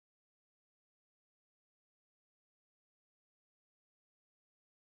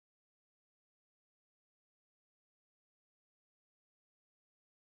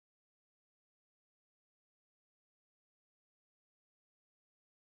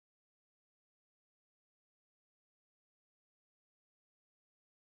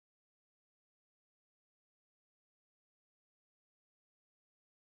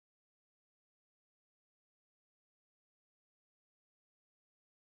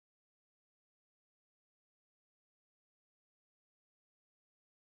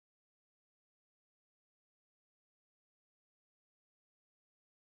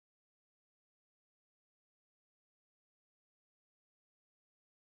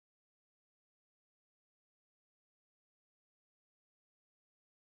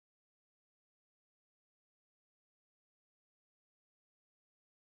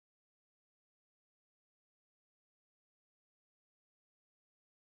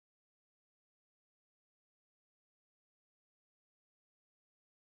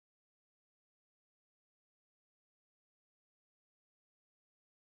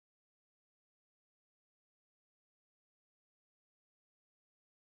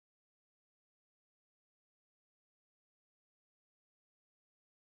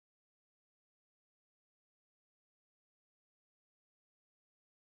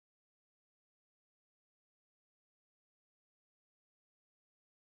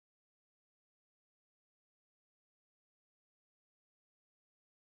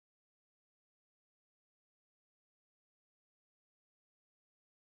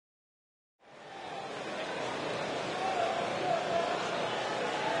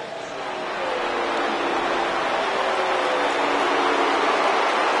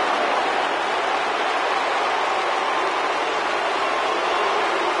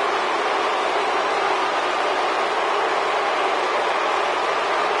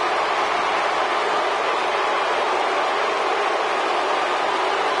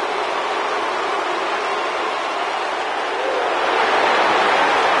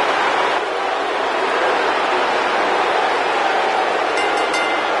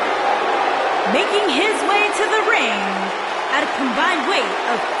 Making his way to the ring at a combined weight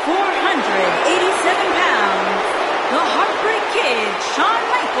of 487 pounds, the Heartbreak Kid, Shawn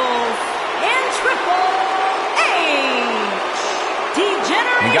Michaels, and Triple H.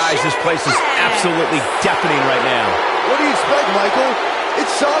 D-Generation And guys, this place is absolutely deafening right now. What do you expect, Michael?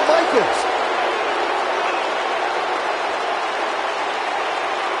 It's Shawn Michaels.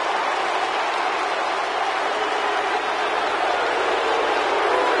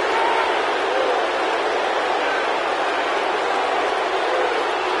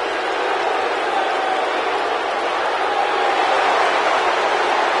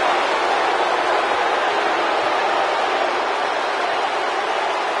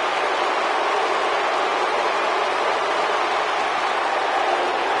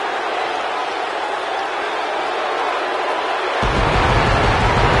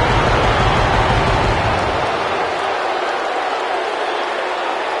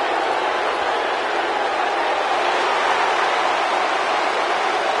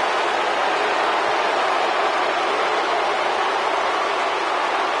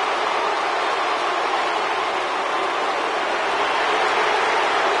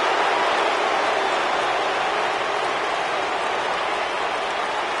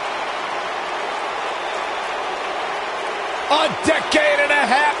 A decade and a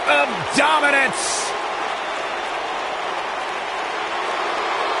half of dominance.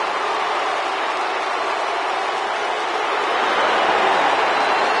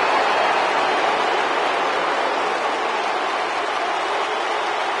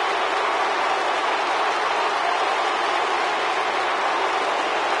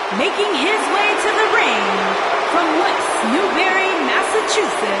 Making his way to the ring from West Newbury,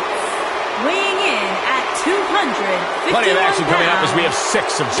 Massachusetts, weighing in at 251 Plenty of action coming up as we have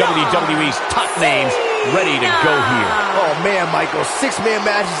 6 of WWE's top names ready to go here. Oh, man, Michael, 6-man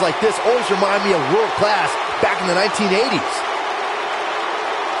matches like this always remind me of world class back in the 1980s.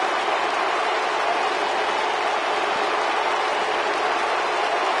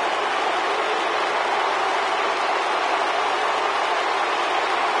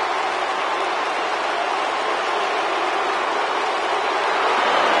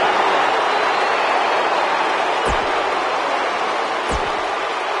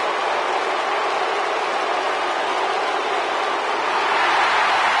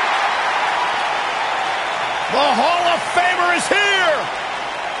 The Hall of Famer is here!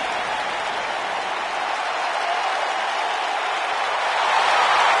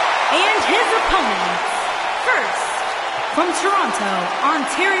 And his opponents, first, from Toronto,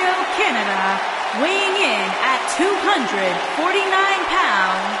 Ontario, Canada, weighing in at 249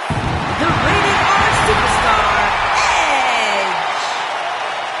 pounds, the Rated R Superstar, Edge.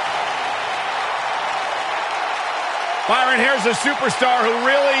 Byron, here's a superstar who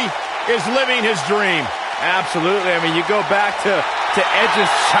really is living his dream. Absolutely. I mean, you go back to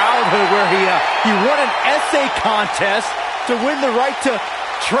Edge's childhood where he won an essay contest to win the right to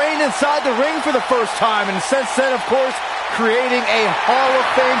train inside the ring for the first time. And since then, of course, creating a Hall of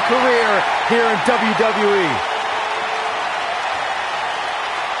Fame career here in WWE.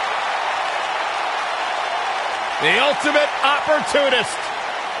 The ultimate opportunist.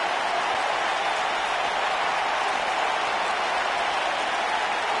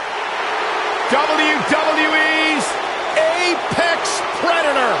 WWE's Apex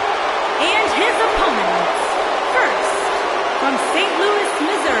Predator. And his opponents, first, from St. Louis,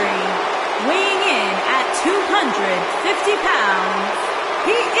 Missouri, weighing in at 250 pounds,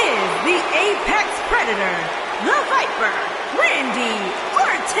 he is the Apex Predator, the Viper, Randy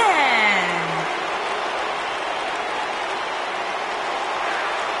Orton.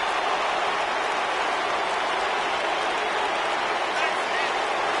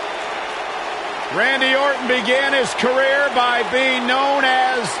 Randy Orton began his career by being known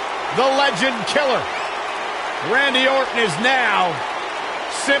as the Legend Killer. Randy Orton is now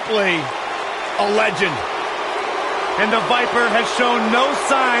simply a legend. And the Viper has shown no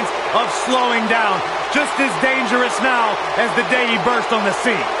signs of slowing down. Just as dangerous now as the day he burst on the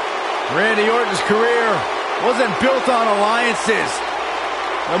scene. Randy Orton's career wasn't built on alliances.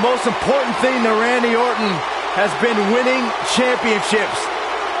 The most important thing to Randy Orton has been winning championships.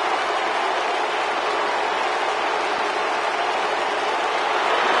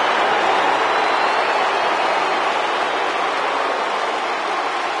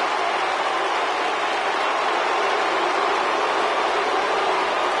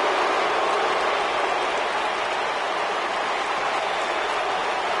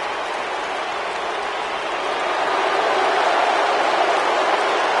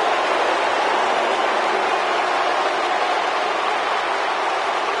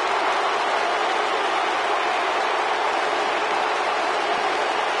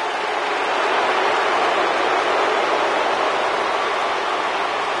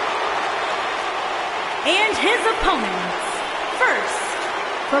 And his opponents, first,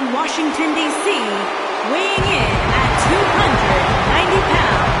 from Washington, D.C., weighing in at 290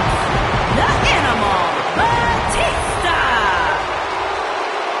 pounds, the Animal, Batista!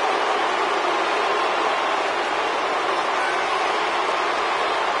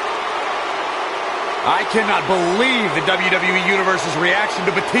 I cannot believe the WWE Universe's reaction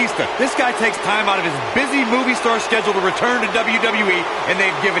to Batista. This guy takes time out of his busy movie star schedule to return to WWE, and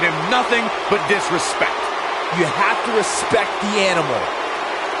they've given him nothing but disrespect. You have to respect the Animal.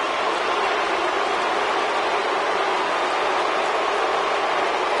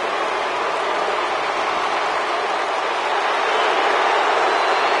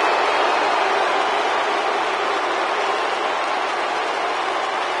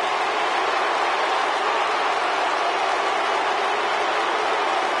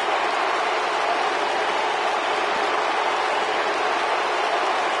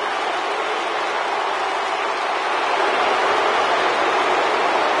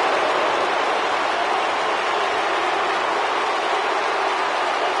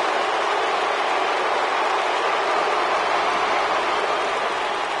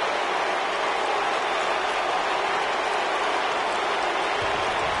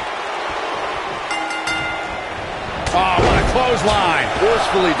 Oh, what a clothesline.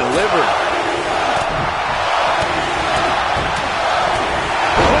 Forcefully delivered.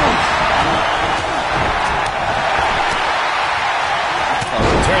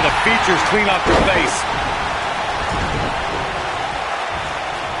 Oh, tear the features clean off your face.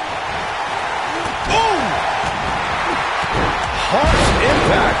 Boom! Harsh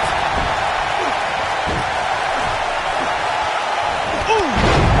impact.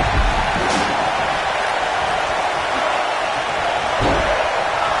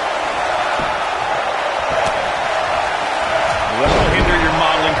 That'll hinder your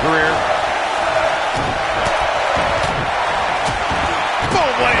modeling career.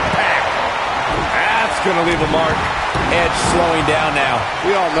 Boom, what impact. That's going to leave a mark. Edge slowing down now.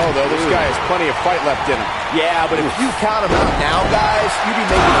 We all know, though, this guy has plenty of fight left in him. Yeah, but if you count him out now, guys, you'd be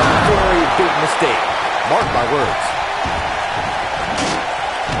making a very big mistake. Mark my words.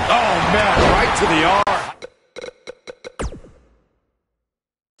 Oh, man, right to the arm.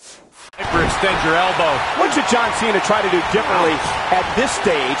 Hyperextend your elbow. What should John Cena try to do differently at this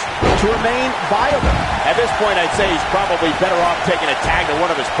stage to remain viable? At this point, I'd say he's probably better off taking a tag to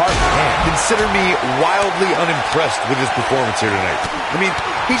one of his partners. Consider me wildly unimpressed with his performance here tonight. I mean,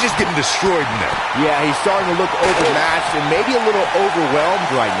 he's just getting destroyed in there. Yeah, he's starting to look overmatched and maybe a little overwhelmed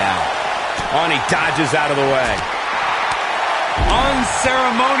right now. On, he dodges out of the way.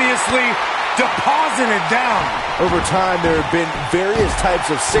 Unceremoniously deposited down. Over time, there have been various types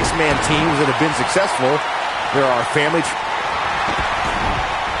of six-man teams that have been successful. There are family...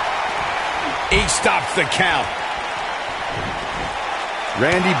 He stops the count.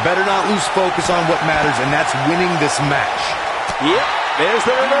 Randy better not lose focus on what matters, and that's winning this match. Yep, there's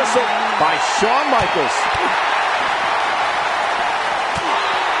the reversal by Shawn Michaels.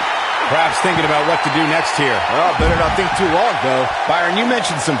 Perhaps thinking about what to do next here. Well, better not think too long, though. Byron, you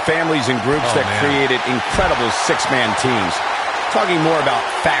mentioned some families and groups that created incredible six-man teams. Talking more about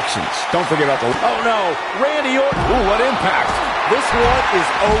factions. Don't forget about the... Oh, no. Randy Orton. Ooh, what impact. This one is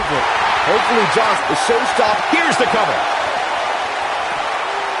over. Hopefully, John, the showstop. Here's the cover.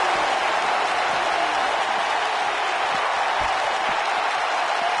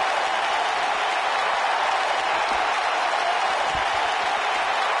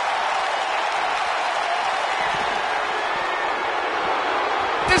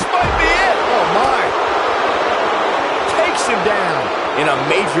 This might be it. Oh, my. Takes him down in a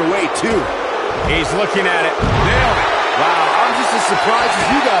major way, too. He's looking at it. Nailed it. Wow, I'm just as surprised as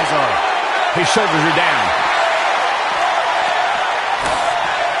you guys are. His shoulders are down.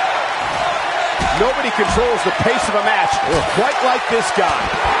 Nobody controls the pace of a match quite like this guy.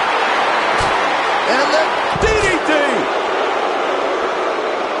 And the DDT.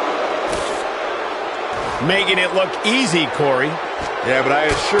 Making it look easy, Corey. Yeah, but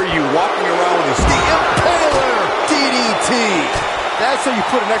I assure you, walking around with The Impaler DDT. That's how you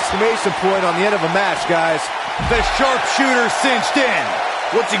put an exclamation point on the end of a match, guys. The sharpshooter cinched in.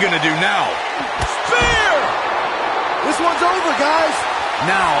 What's he gonna do now? Spear! This one's over, guys.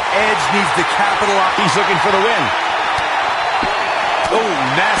 Now, Edge needs to capitalize. He's looking for the win. Oh,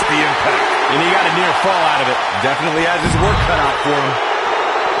 nasty impact. And he got a near fall out of it. Definitely has his work cut out for him.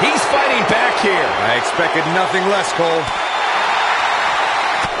 He's fighting back here. I expected nothing less, Cole.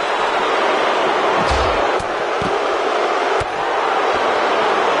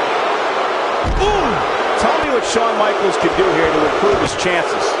 Tell me what Shawn Michaels could do here to improve his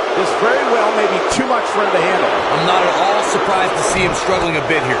chances. This very well may be too much for him to handle. I'm not at all surprised to see him struggling a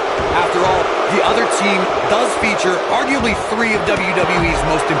bit here. After all, the other team does feature arguably 3 of WWE's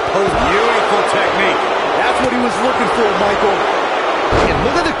most imposing. Beautiful technique. That's what he was looking for, Michael. And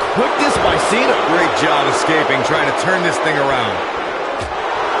look at the quickness by Cena. Great job escaping, trying to turn this thing around.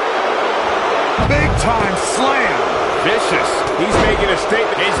 Big time slam. Vicious. He's making a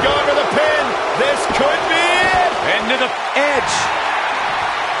statement. He's going for the pin. This could be it. Into the Edge.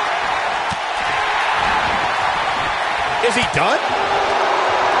 Is he done?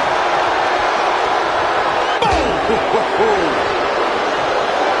 Boom!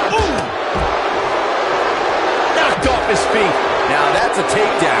 Knocked off his feet. Now that's a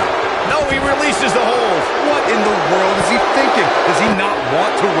takedown. No, he releases the hold. What in the world is he thinking? Does he not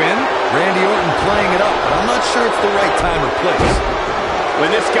want to win? Randy Orton playing it up, but I'm not sure it's the right time or place. When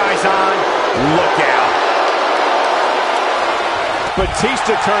this guy's on, look out.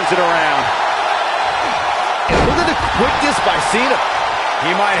 Batista turns it around. And look at the quickness by Cena.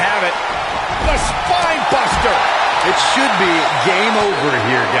 He might have it. The spine buster. It should be game over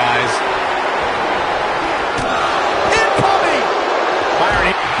here, guys. Incoming.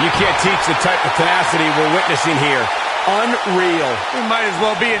 Byron, you can't teach the type of tenacity we're witnessing here. Unreal. We might as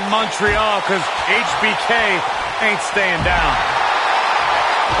well be in Montreal because HBK ain't staying down.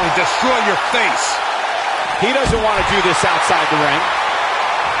 Will destroy your face. He doesn't want to do this outside the ring.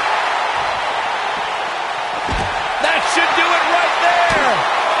 That should do it right there.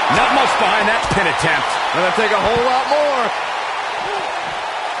 Not much behind that pin attempt. Gonna take a whole lot more.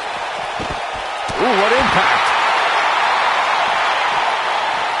 Ooh, what impact.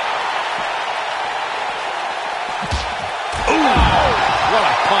 Ooh, what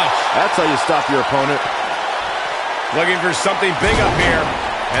a punch. That's how you stop your opponent. Looking for something big up here.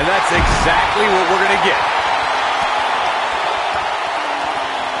 And that's exactly what we're going to get.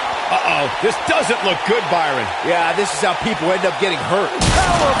 Uh-oh, this doesn't look good, Byron. Yeah, this is how people end up getting hurt.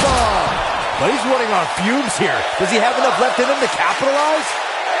 Powerbomb! But he's running on fumes here. Does he have enough left in him to capitalize?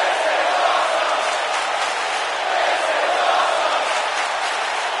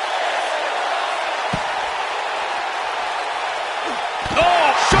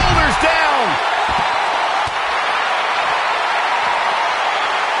 Oh, shoulders down!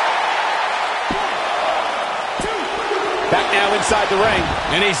 Back now inside the ring,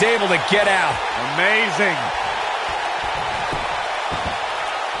 and he's able to get out. Amazing.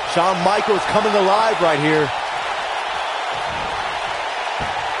 Shawn Michaels coming alive right here.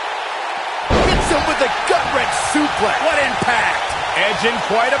 Hits him with a gut-wrench suplex. What impact! Edge in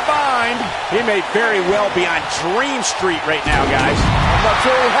quite a bind. He may very well be on Dream Street right now, guys. I'm not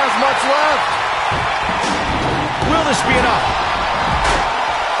sure he has much left. Will this be enough?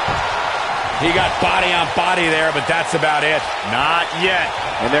 He got body on body there, but that's about it. Not yet.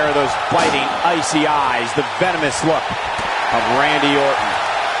 And there are those biting, icy eyes, the venomous look of Randy Orton.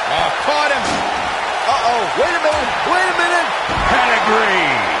 Oh, caught him. Uh-oh, wait a minute. Pedigree.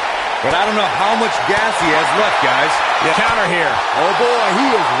 But I don't know how much gas he has left, guys. Yeah. Counter here. Oh boy,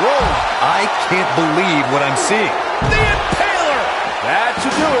 he is rolling. I can't believe what I'm seeing. The Impaler. That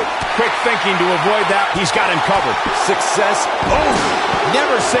should do it. Quick thinking to avoid that. He's got him covered. Success. Oh,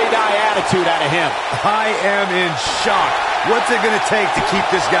 never say die attitude out of him. I am in shock. What's it going to take to keep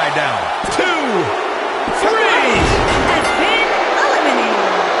this guy down? 2, 3. Has been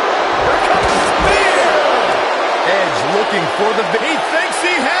eliminated. Here comes the spear. Edge looking for the He thinks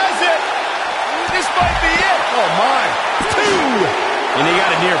he has it. This might be it. Oh, my. 2. And he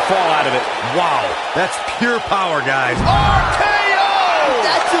got a near fall out of it. Wow, that's pure power, guys. RKO.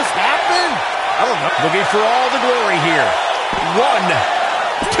 That just happened? I don't know. Looking for all the glory here. 1,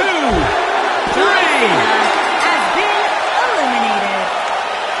 2, 3. Has been eliminated.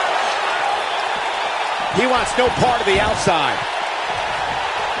 He wants no part of the outside.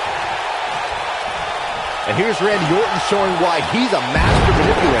 And here's Randy Orton showing why he's a master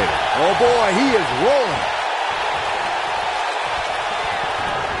manipulator. Oh boy, he is rolling.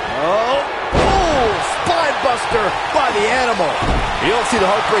 Oh, spine buster by the animal. You don't see the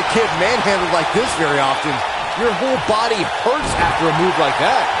Heartbreak Kid manhandled like this very often. Your whole body hurts after a move like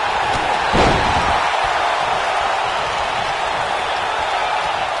that.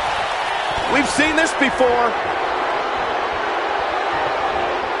 We've seen this before.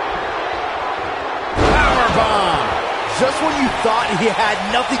 Powerbomb. Just when you thought he had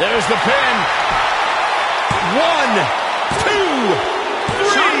nothing. There's the pin. 1, 2,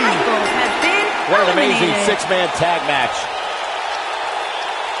 3. Shawn Michaels has been What an amazing eliminated. six-man tag match.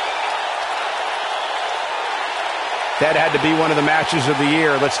 That had to be one of the matches of the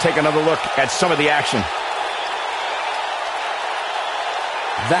year. Let's take another look at some of the action.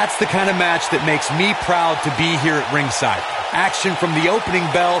 That's the kind of match that makes me proud to be here at ringside. Action from the opening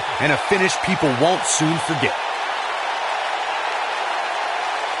bell and a finish people won't soon forget.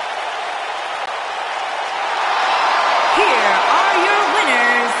 Here are your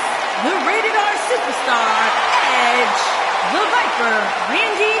winners, the Rated R Superstar, Edge, the Viper,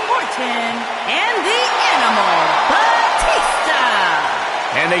 Randy Orton, and the Animal, Batista.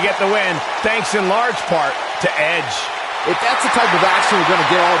 And they get the win, thanks in large part to Edge. If that's the type of action we're going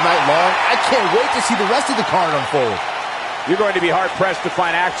to get all night long, I can't wait to see the rest of the card unfold. You're going to be hard-pressed to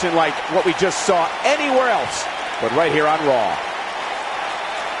find action like what we just saw anywhere else, but right here on Raw.